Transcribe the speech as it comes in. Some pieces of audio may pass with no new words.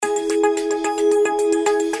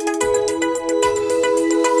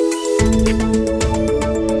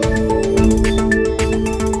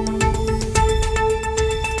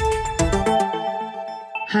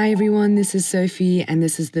this is Sophie, and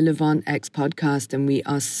this is the Levant X podcast, and we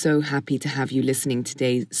are so happy to have you listening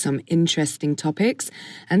today. Some interesting topics,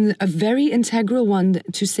 and a very integral one,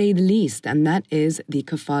 to say the least, and that is the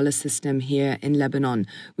Kafala system here in Lebanon.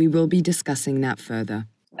 We will be discussing that further.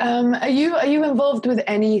 Are you involved with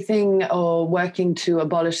anything or working to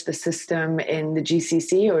abolish the system in the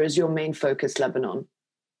GCC, or is your main focus Lebanon?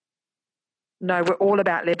 No, we're all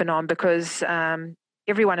about Lebanon because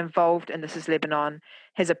everyone involved in This is Lebanon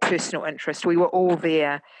has a personal interest. We were all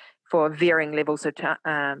there for varying levels of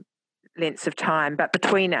lengths of time, but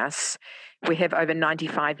between us, we have over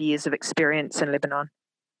 95 years of experience in Lebanon.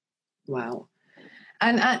 Wow.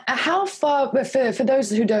 And how far, for those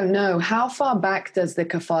who don't know, how far back does the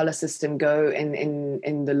Kafala system go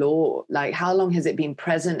in the law? Like, how long has it been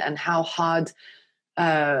present, and how hard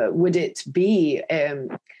would it be?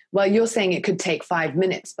 Well, you're saying it could take 5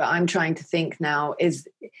 minutes, but I'm trying to think now, is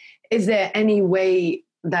there any way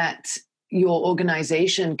that your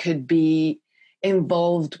organization could be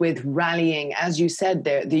involved with rallying? As you said,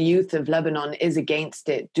 the youth of Lebanon is against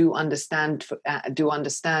it, do understand, what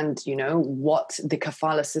the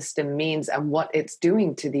Kafala system means and what it's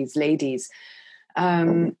doing to these ladies.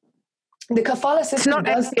 The Kafala system... It's not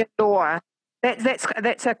actually a law.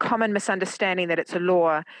 That's a common misunderstanding, that it's a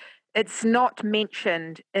law. It's not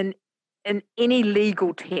mentioned in any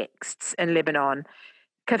legal texts in Lebanon.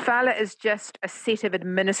 Kafala is just a set of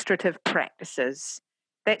administrative practices.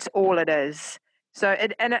 That's all it is. So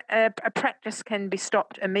a practice can be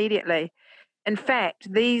stopped immediately. In fact,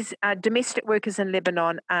 these domestic workers in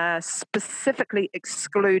Lebanon are specifically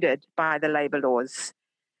excluded by the labour laws.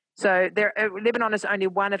 So Lebanon is only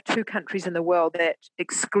one of 2 countries in the world that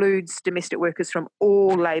excludes domestic workers from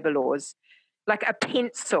all labour laws. Like a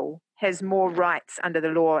pencil has more rights under the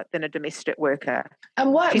law than a domestic worker.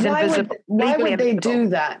 And why would they do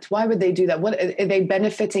that? Why would they do that? What are they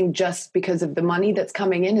benefiting just because of the money that's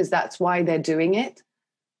coming in? Is that why they're doing it?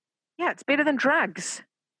 Yeah, it's better than drugs.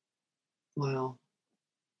 Wow.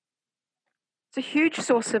 It's a huge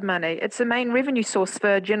source of money. It's the main revenue source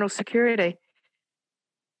for general security.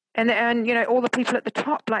 And all the people at the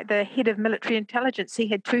top, like the head of military intelligence, he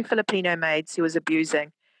had 2 Filipino maids he was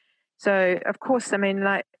abusing. So, of course, I mean,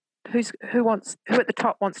 like, who at the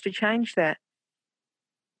top wants to change that?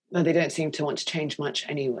 No, they don't seem to want to change much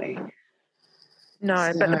anyway.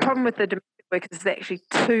 No, but the problem with the domestic workers is that actually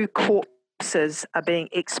 2 corpses are being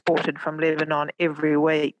exported from Lebanon every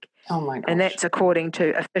week. Oh my gosh. And that's according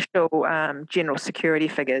to official general security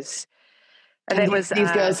figures. And these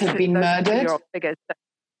girls have been murdered? Figures.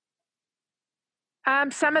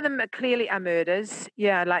 Some of them clearly are murders.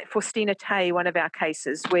 Yeah, like Faustina Tay, one of our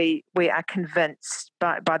cases, we are convinced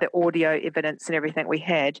by the audio evidence and everything we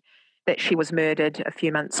had that she was murdered a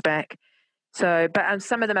few months back. So, but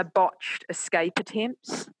some of them are botched escape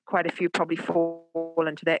attempts. Quite a few probably fall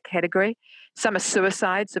into that category. Some are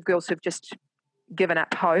suicides of girls who've just given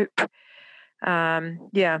up hope.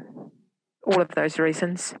 Yeah, all of those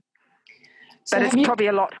reasons. So but it's probably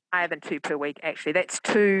a lot higher than 2 per week, actually. That's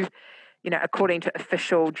 2... according to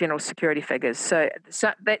official general security figures. So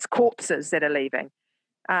that's corpses that are leaving.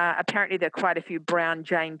 Apparently there are quite a few brown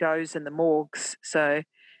Jane Does in the morgues. So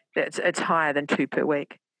it's higher than 2 per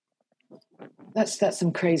week. That's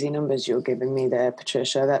some crazy numbers you're giving me there,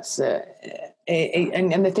 Patricia. That's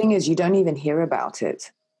and the thing is, you don't even hear about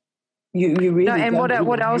it. You really no, and don't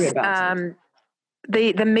what else? Hear about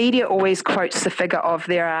it. The media always quotes the figure of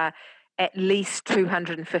there are at least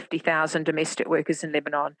 250,000 domestic workers in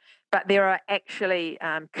Lebanon, but there are actually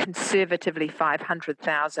conservatively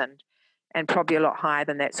 500,000, and probably a lot higher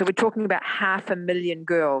than that. So we're talking about 500,000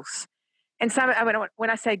 girls. And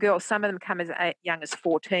when I say girls, some of them come as young as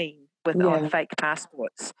 14 on fake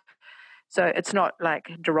passports. So it's not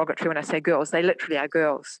like derogatory when I say girls. They literally are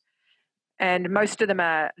girls. And most of them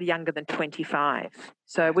are younger than 25.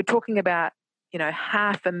 So we're talking about,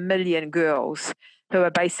 500,000 girls who are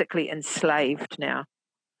basically enslaved now.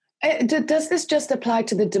 Does this just apply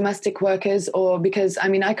to the domestic workers, or because,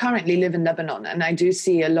 I currently live in Lebanon and I do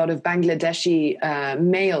see a lot of Bangladeshi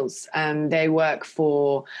males, and they work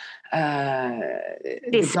for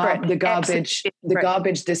the garbage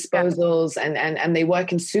disposals, and they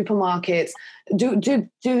work in supermarkets.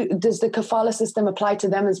 Does the Kafala system apply to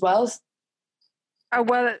them as well? Oh,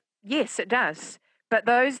 well, yes, it does. But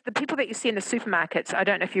the people that you see in the supermarkets, I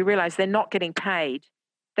don't know if you realize, they're not getting paid.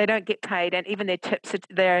 They don't get paid, and even their tips,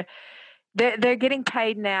 they're getting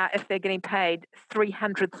paid now, if they're getting paid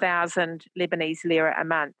 300,000 Lebanese lira a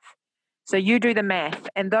month. So you do the math,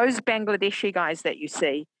 and those Bangladeshi guys that you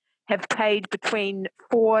see have paid between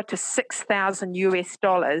 $4,000 to $6,000 US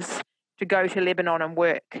to go to Lebanon and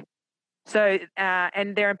work. So,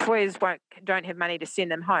 and their employers don't have money to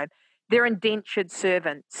send them home. They're indentured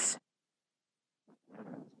servants.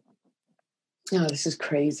 Oh, this is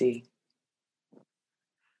crazy.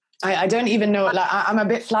 I don't even know. Like, I'm a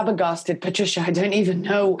bit flabbergasted, Patricia. I don't even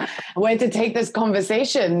know where to take this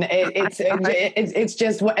conversation. It's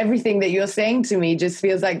just everything that you're saying to me just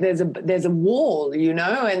feels like there's a wall,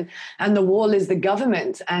 and the wall is the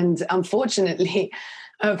government. And unfortunately,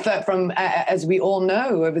 as we all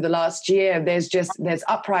know, over the last year, there's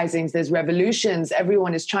uprisings, there's revolutions.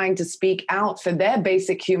 Everyone is trying to speak out for their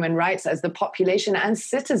basic human rights as the population and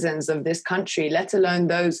citizens of this country, let alone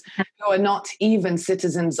those who are not even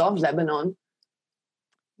citizens of Lebanon.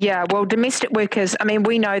 Yeah, well, domestic workers, I mean,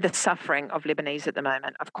 we know the suffering of Lebanese at the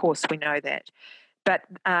moment. Of course, we know that. But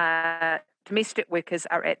domestic workers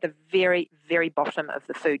are at the very, very bottom of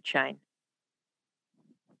the food chain.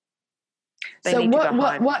 So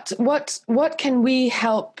what can we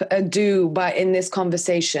help do in this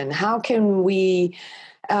conversation? How can we?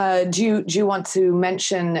 Do you want to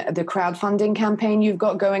mention the crowdfunding campaign you've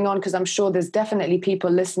got going on? Because I'm sure there's definitely people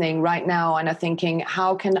listening right now and are thinking,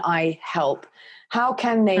 how can I help? How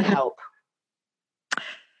can they help?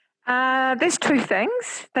 There's two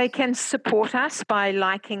things. They can support us by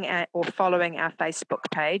liking or following our Facebook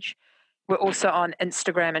page. We're also on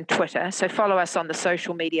Instagram and Twitter, so follow us on the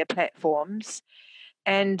social media platforms.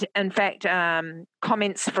 And in fact,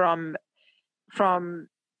 comments from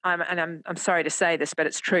I'm sorry to say this, but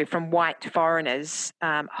it's true, from white foreigners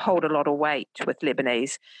hold a lot of weight with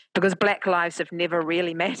Lebanese, because Black lives have never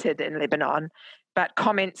really mattered in Lebanon. But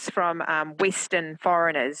comments from Western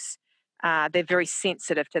foreigners, they're very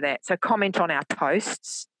sensitive to that. So comment on our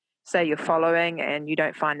posts, say you're following and you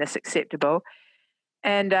don't find this acceptable.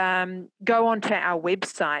 And go onto our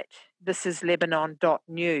website,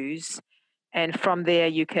 thisislebanon.news, and from there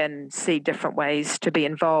you can see different ways to be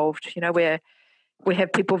involved. We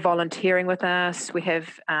have people volunteering with us. We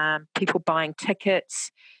have people buying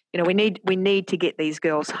tickets. We need to get these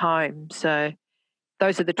girls home. So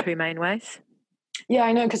those are the two main ways. Yeah,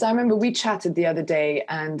 I know, because I remember we chatted the other day,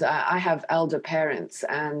 and I have elder parents,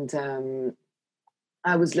 and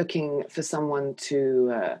I was looking for someone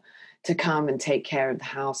to come and take care of the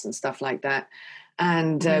house and stuff like that.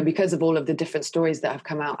 And because of all of the different stories that have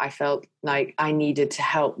come out, I felt like I needed to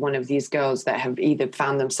help one of these girls that have either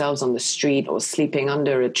found themselves on the street or sleeping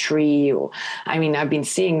under a tree. I've been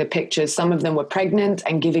seeing the pictures. Some of them were pregnant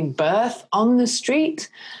and giving birth on the street,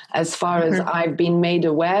 as far as I've been made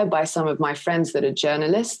aware by some of my friends that are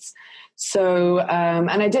journalists. So, and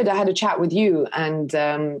I had a chat with you,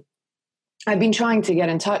 and I've been trying to get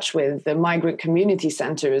in touch with the Migrant Community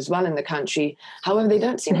Center as well in the country. However, they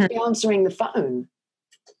don't seem to be answering the phone.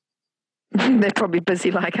 They're probably busy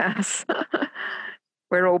like us.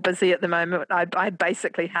 We're all busy at the moment. I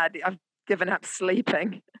basically I've given up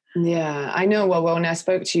sleeping. Yeah, I know. Well, when I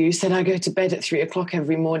spoke to you, you said I go to bed at 3:00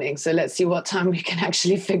 every morning. So let's see what time we can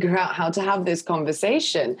actually figure out how to have this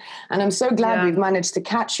conversation. And I'm so glad we've managed to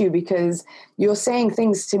catch you, because you're saying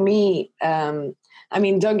things to me.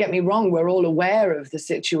 Don't get me wrong, we're all aware of the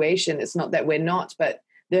situation. It's not that we're not, but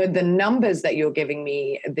the numbers that you're giving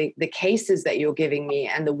me, the cases that you're giving me,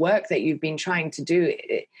 and the work that you've been trying to do,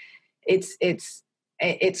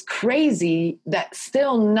 it's crazy that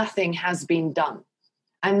still nothing has been done,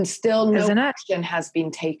 and still no action has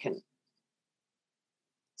been taken.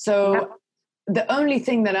 So the only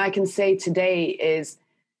thing that I can say today is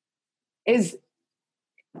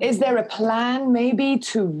there a plan maybe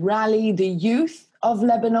to rally the youth of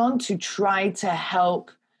Lebanon to try to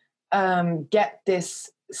help get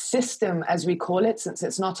this system, as we call it, since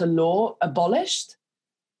it's not a law, abolished?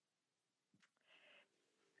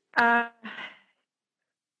 I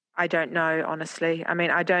don't know, honestly.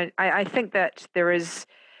 I think that there is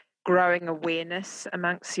growing awareness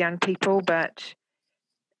amongst young people, but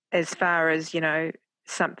as far as,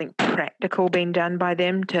 something practical being done by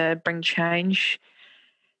them to bring change,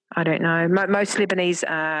 I don't know. Most Lebanese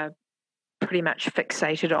are pretty much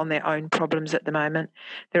fixated on their own problems at the moment.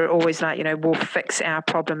 They're always like, we'll fix our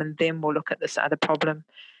problem and then we'll look at this other problem.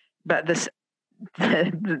 But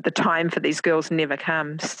the time for these girls never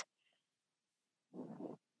comes.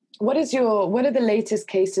 What are the latest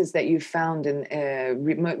cases that you've found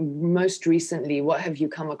most recently? What have you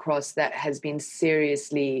come across that has been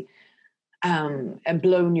seriously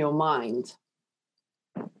blown your mind?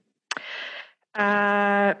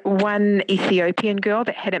 One Ethiopian girl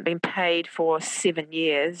that hadn't been paid for 7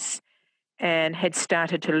 years and had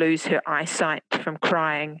started to lose her eyesight from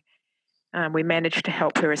crying. We managed to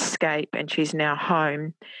help her escape, and she's now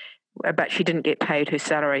home, but she didn't get paid her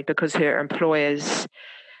salary because her employers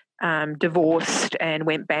divorced and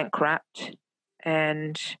went bankrupt,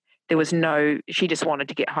 and she just wanted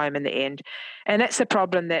to get home in the end. And that's a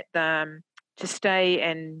problem that to stay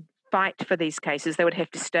and fight for these cases, they would have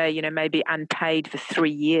to stay, maybe unpaid for 3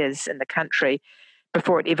 years in the country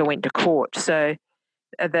before it ever went to court. So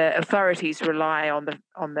the authorities rely on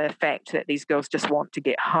the fact that these girls just want to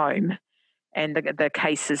get home, and the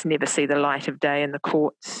cases never see the light of day in the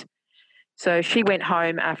courts. So she went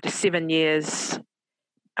home after 7 years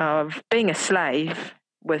of being a slave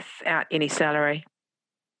without any salary.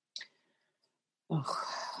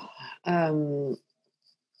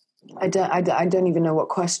 I don't even know what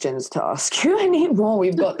questions to ask you anymore.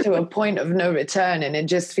 We've got to a point of no return, and it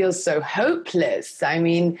just feels so hopeless. I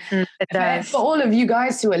mean, for all of you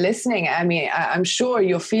guys who are listening, I mean, I'm sure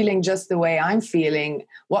you're feeling just the way I'm feeling.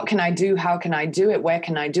 What can I do? How can I do it? Where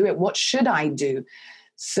can I do it? What should I do?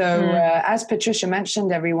 So as Patricia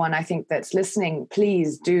mentioned, everyone, I think that's listening,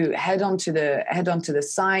 please do head onto the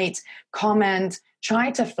site, comment,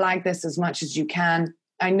 try to flag this as much as you can.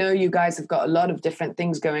 I know you guys have got a lot of different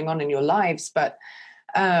things going on in your lives, but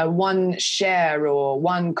one share or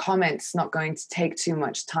one comment's not going to take too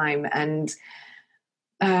much time. And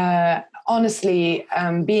honestly,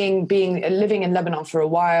 living in Lebanon for a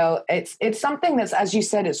while, it's something that's, as you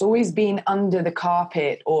said, it's always been under the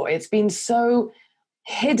carpet, or it's been so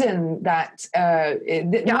hidden that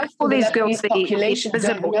most of the Lebanese population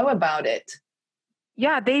don't know about it.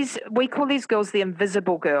 Yeah, we call these girls the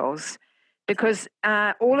invisible girls, because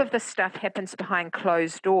all of this stuff happens behind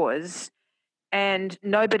closed doors and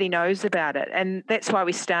nobody knows about it. And that's why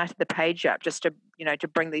we started the page up, just to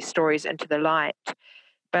bring these stories into the light.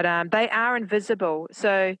 But they are invisible.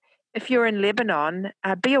 So if you're in Lebanon,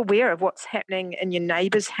 be aware of what's happening in your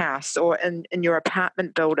neighbor's house or in your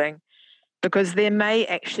apartment building, because there may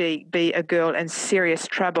actually be a girl in serious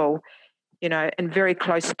trouble, in very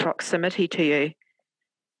close proximity to you.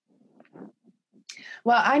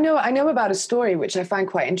 Well, I know about a story which I find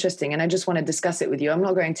quite interesting, and I just want to discuss it with you. I'm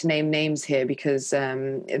not going to name names here because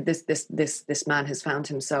this man has found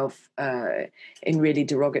himself in really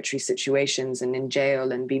derogatory situations and in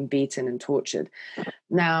jail and been beaten and tortured.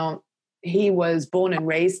 Now, he was born and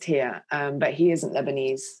raised here, but he isn't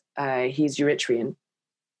Lebanese. He's Eritrean.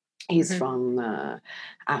 He's from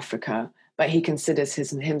Africa. But he considers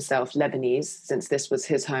himself Lebanese, since this was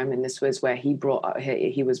his home and this was where he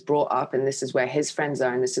was brought up, and this is where his friends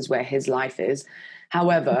are and this is where his life is.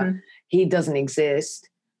 However, he doesn't exist,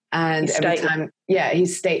 and he's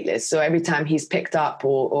stateless. So every time he's picked up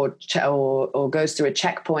or goes through a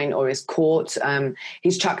checkpoint or is caught,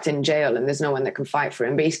 he's chucked in jail, and there's no one that can fight for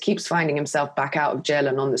him. But he keeps finding himself back out of jail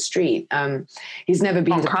and on the street. He's never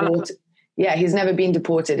been deported. Yeah, he's never been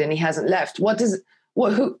deported, and he hasn't left.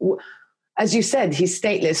 As you said, he's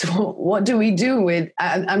stateless. What do we do with?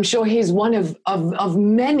 I'm sure he's one of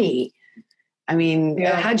many. I mean,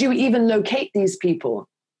 how do you even locate these people?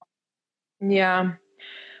 Yeah,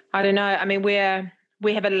 I don't know. I mean, we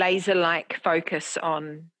have a laser-like focus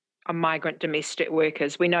on migrant domestic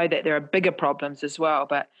workers. We know that there are bigger problems as well,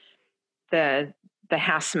 but the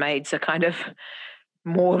housemaids are kind of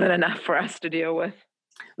more than enough for us to deal with.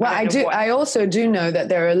 Well, I also do know that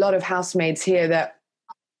there are a lot of housemaids here that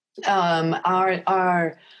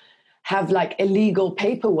have like illegal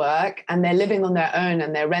paperwork, and they're living on their own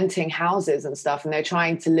and they're renting houses and stuff, and they're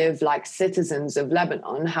trying to live like citizens of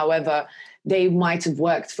Lebanon. However, they might have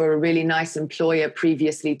worked for a really nice employer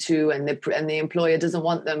previously too, and the employer doesn't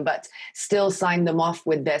want them, but still signed them off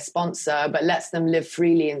with their sponsor, but lets them live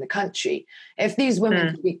freely in the country. If these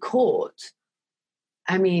women could be caught,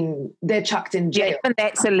 I mean, they're chucked in jail. Yeah, and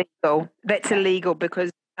that's illegal. That's illegal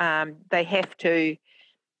because they have to,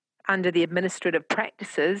 under the administrative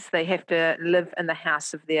practices, they have to live in the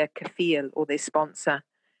house of their kafil or their sponsor.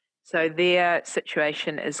 So their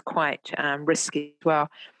situation is quite risky as well.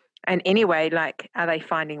 And anyway, are they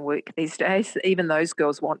finding work these days? Even those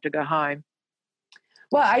girls want to go home.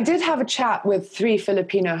 Well, I did have a chat with 3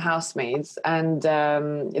 Filipino housemaids, and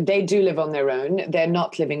they do live on their own. They're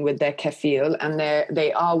not living with their kafil, and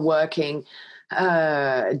they are working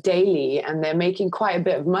daily, and they're making quite a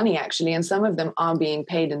bit of money actually, and some of them are being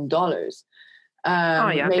paid in dollars.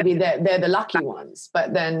 Maybe they're the lucky ones,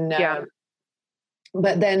 but then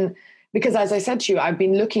because, as I said to you, I've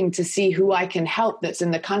been looking to see who I can help that's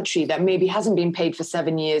in the country that maybe hasn't been paid for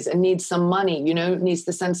 7 years and needs some money, needs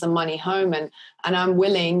to send some money home, and I'm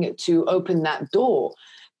willing to open that door.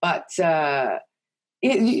 But do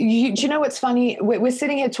you know what's funny? We're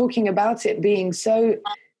sitting here talking about it being so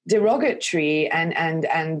derogatory and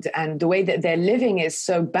the way that they're living is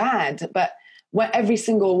so bad. But every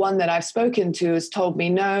single one that I've spoken to has told me,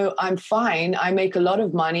 no, I'm fine. I make a lot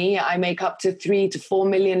of money. I make up to 3 to 4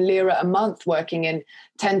 million lira a month working in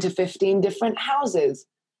 10 to 15 different houses.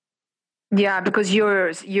 Yeah, because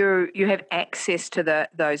you have access to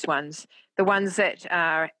those ones. The ones that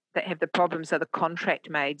have the problems are the contract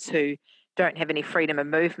maids who don't have any freedom of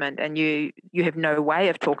movement, and you have no way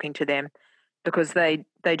of talking to them because they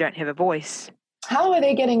don't have a voice. How are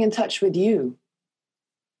they getting in touch with you?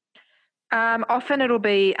 Often it'll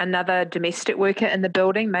be another domestic worker in the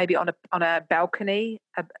building, maybe on a balcony,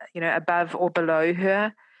 above or below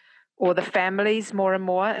her, or the families more and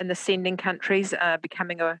more in the sending countries are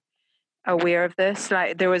becoming aware of this.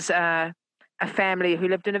 Like there was a family who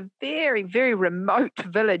lived in a very, very remote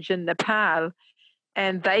village in Nepal,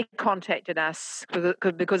 and they contacted us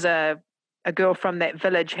because a girl from that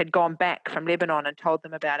village had gone back from Lebanon and told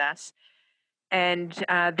them about us. And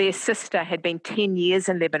their sister had been 10 years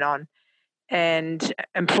in Lebanon and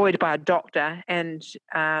employed by a doctor, and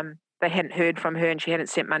they hadn't heard from her and she hadn't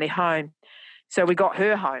sent money home. So we got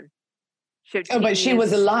her home. But she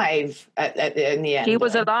was alive in the end. She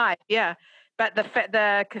was alive, yeah. But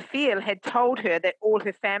the kafil had told her that all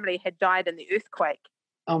her family had died in the earthquake.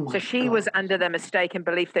 So she was under the mistaken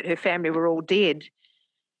belief that her family were all dead.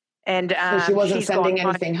 And so she wasn't sending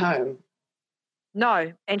anything home.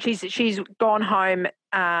 No, and she's gone home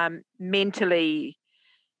mentally.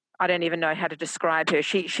 I don't even know how to describe her.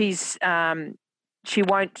 She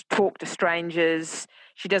won't talk to strangers.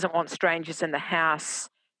 She doesn't want strangers in the house.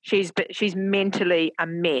 She's mentally a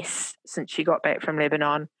mess since she got back from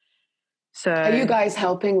Lebanon. So, are you guys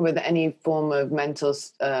helping with any form of mental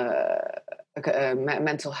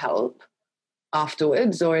help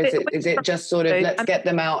afterwards, or is it just sort of let's get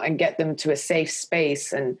them out and get them to a safe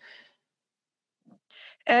space? And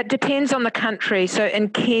it depends on the country. So in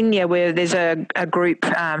Kenya, where there's a group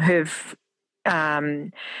who've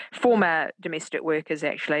former domestic workers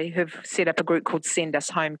actually who've set up a group called Send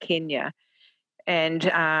Us Home Kenya, and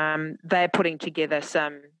they're putting together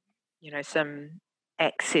some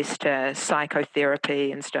access to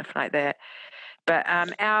psychotherapy and stuff like that. But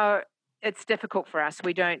it's difficult for us.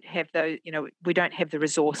 We don't have we don't have the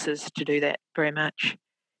resources to do that very much.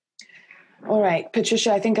 All right,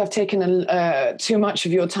 Patricia, I think I've taken too much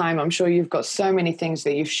of your time. I'm sure you've got so many things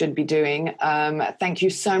that you should be doing. Thank you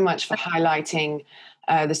so much for highlighting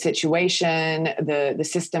the situation, the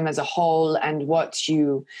system as a whole, and what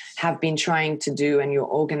you have been trying to do, and your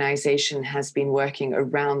organization has been working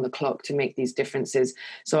around the clock to make these differences.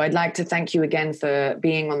 So I'd like to thank you again for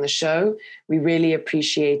being on the show. We really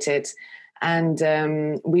appreciate it.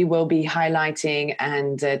 And we will be highlighting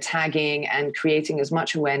and tagging and creating as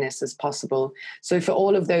much awareness as possible. So for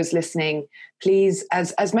all of those listening, please,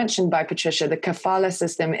 as mentioned by Patricia, the Kafala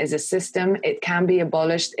system is a system. It can be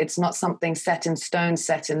abolished. It's not something set in stone,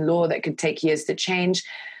 set in law that could take years to change.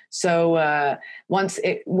 So once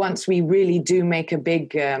we really do make a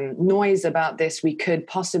big noise about this, we could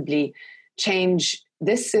possibly change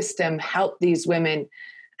this system, help these women,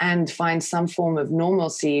 and find some form of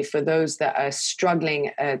normalcy for those that are struggling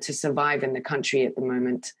to survive in the country at the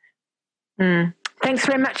moment. Thanks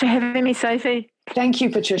very much for having me, Sophie. Thank you,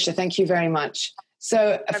 Patricia. Thank you very much.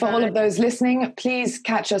 So for all of those listening, please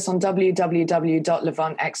catch us on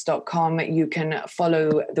www.levantx.com. You can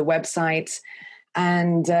follow the website.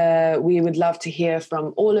 And we would love to hear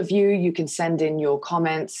from all of you. You can send in your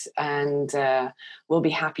comments, and we'll be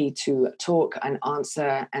happy to talk and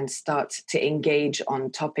answer and start to engage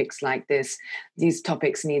on topics like this. These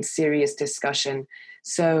topics need serious discussion.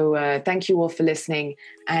 So thank you all for listening,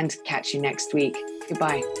 and catch you next week.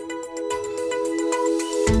 Goodbye.